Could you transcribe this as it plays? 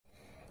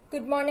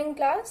Good morning,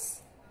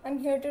 class. I'm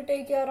here to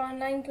take your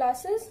online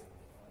classes.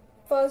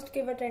 First,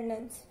 give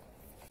attendance.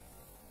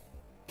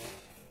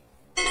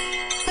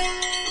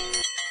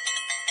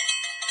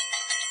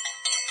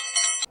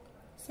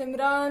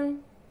 Simran.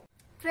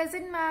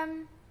 Present,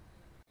 ma'am.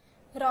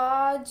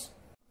 Raj.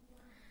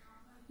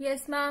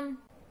 Yes, ma'am.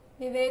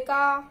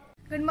 Viveka.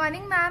 Good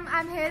morning, ma'am.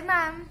 I'm here,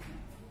 ma'am.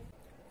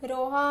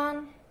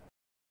 Rohan.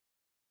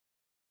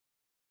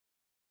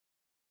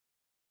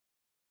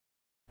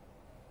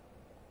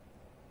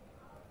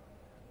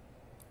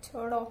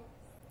 छोड़ो.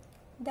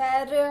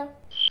 धैर्य.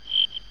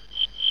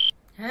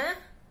 हैं?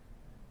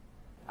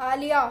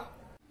 Alia.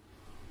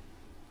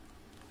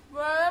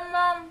 Well,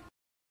 ma'am.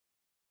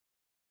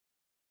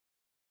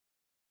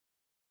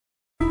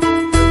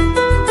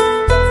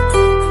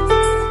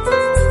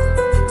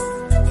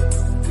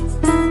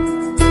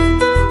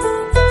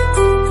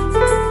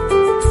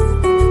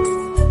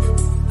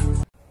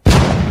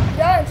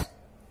 Raj,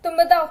 तुम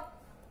बताओ.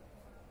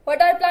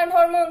 What are plant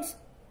hormones?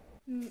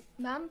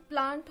 Ma'am,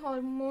 plant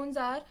hormones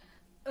are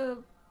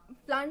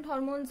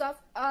hormones of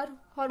plant.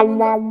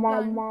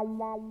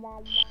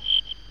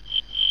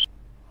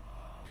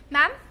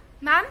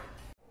 Ma'am.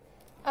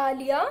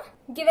 Alia,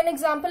 give an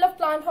example of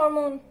plant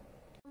hormone.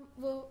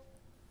 वो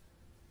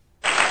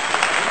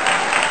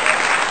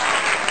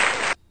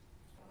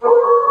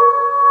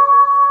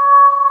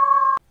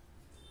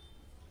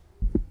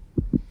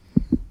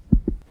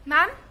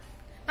Ma'am,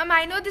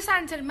 I know this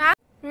answer, ma'am.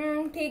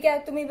 ठीक है,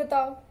 तुम ही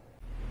बताओ.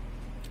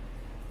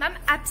 Ma'am,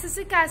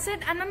 abscisic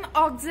acid and ma'am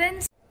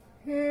oxidants.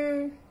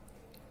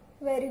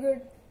 Very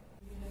good.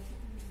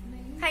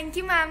 Thank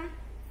you, ma'am.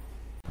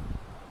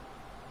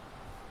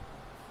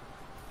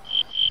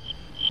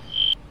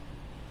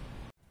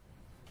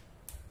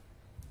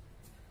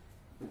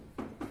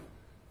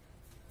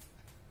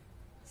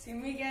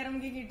 Simi carrom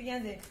की किटियां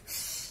दे.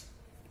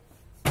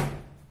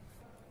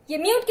 ये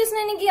mute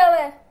किसने नहीं किया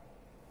हुआ है?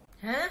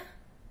 हैं?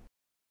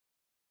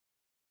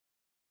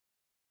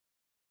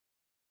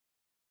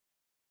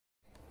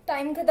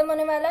 टाइम खत्म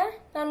होने वाला है.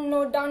 Now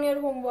note down your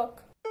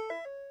homework.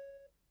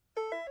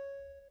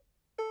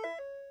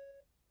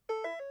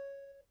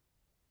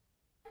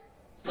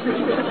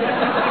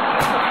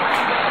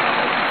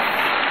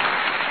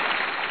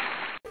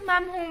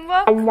 Ma'am,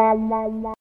 homework.